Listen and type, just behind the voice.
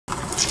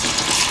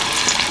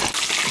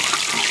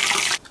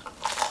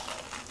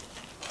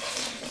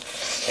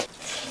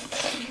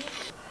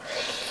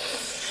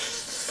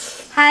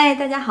嗨，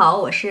大家好，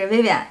我是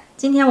薇薇安。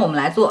今天我们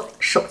来做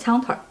手枪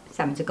腿，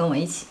下面就跟我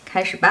一起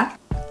开始吧。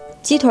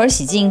鸡腿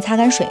洗净，擦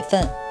干水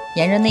分，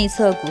沿着内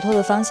侧骨头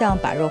的方向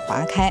把肉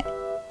划开，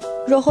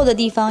肉厚的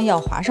地方要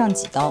划上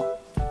几刀，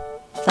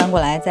翻过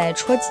来再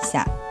戳几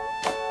下，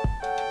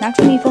拿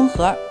出密封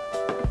盒，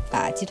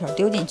把鸡腿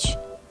丢进去，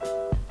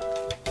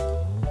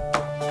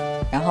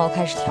然后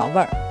开始调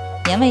味儿，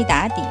盐味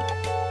打底，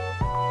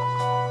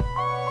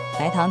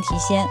白糖提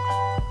鲜，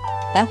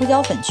白胡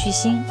椒粉去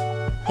腥，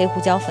黑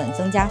胡椒粉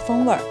增加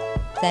风味儿，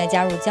再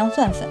加入姜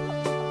蒜粉，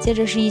接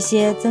着是一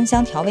些增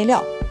香调味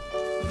料，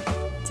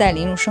再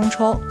淋入生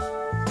抽，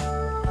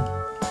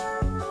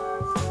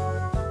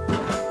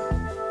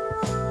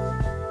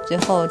最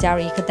后加入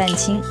一颗蛋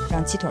清，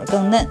让鸡腿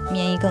更嫩，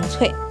面衣更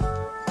脆。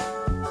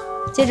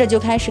接着就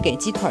开始给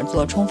鸡腿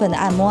做充分的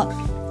按摩，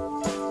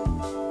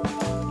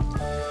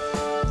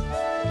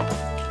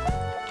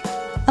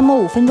按摩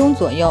5分钟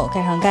左右，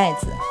盖上盖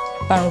子，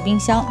放入冰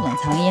箱冷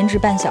藏腌制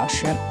半小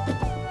时。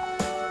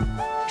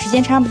时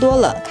间差不多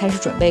了，开始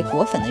准备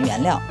裹粉的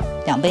原料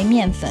：2杯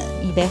面粉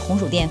，1杯红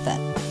薯澱粉，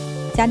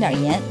加点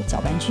盐，搅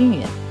拌均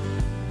匀。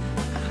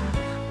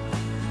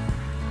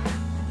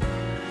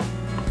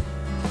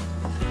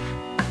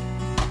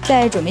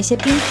再准备些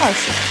冰块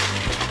水，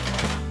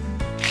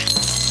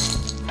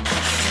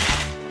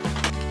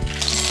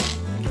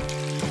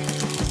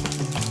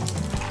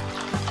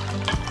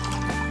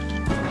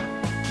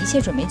一切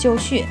准备就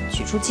绪，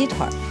取出鸡腿，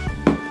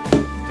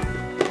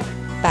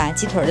把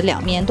鸡腿的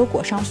2面都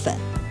裹上粉，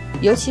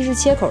尤其是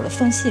切口的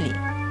缝隙里，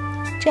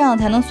这样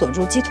才能锁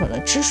住鸡腿的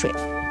汁水。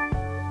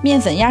面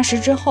粉压实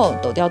之后，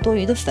抖掉多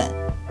余的粉，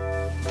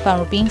放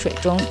入冰水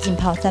中浸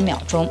泡3秒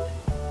钟。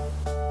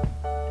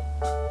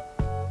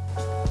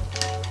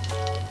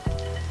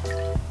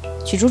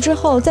取出之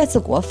后再次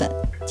裹粉，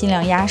尽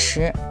量压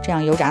实，这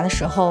样油炸的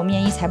时候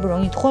面衣才不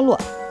容易脱落。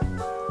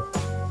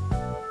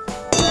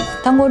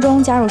汤锅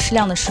中加入适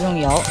量的食用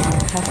油，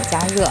开火加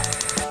热，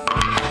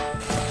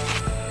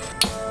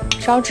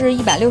烧至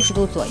160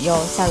度左右，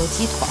下入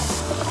鸡腿，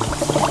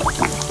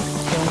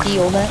用低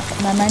油温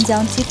慢慢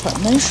将鸡腿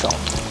焖熟，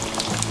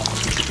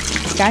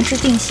炸至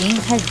定型，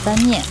开始翻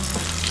面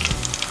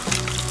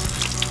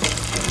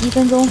，1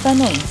分钟翻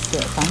动一次，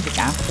防止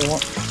炸糊。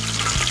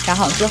炸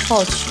好之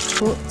后取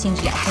出，静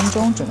置2分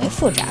钟，准备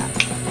复炸。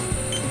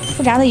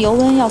复炸的油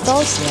温要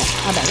高些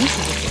，210度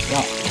左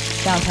右，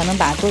这样才能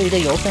把多余的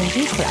油分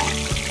逼出来。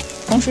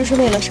同时是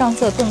为了上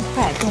色更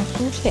快、更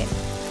酥脆。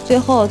最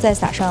后再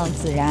撒上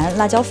孜然、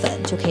辣椒粉，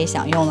就可以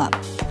享用了。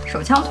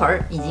手枪腿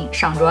已经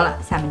上桌了，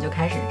下面就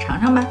开始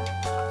尝尝吧。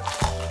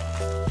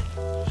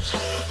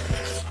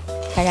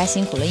大家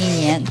辛苦了1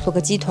年，做个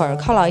鸡腿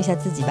犒劳一下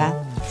自己吧。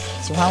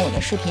喜欢我的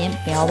视频，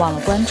不要忘了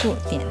关注、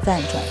点赞、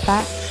转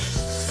发。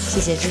谢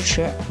谢支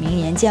持，明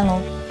年见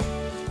喽！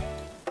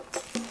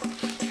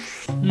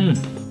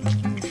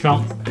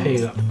香，配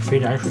个肥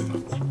宅水。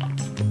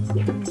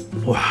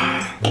哇，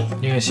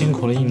这个辛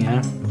苦了1年，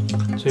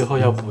最后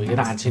要补一个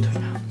大鸡腿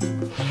啊！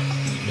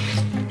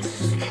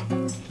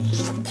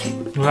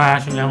祝大家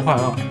新年快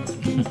乐！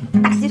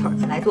大鸡腿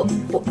来做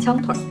火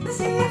枪腿，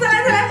行，再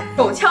来！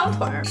手枪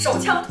腿，手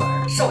枪腿，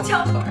手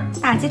枪腿，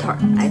大鸡腿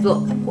来做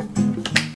火。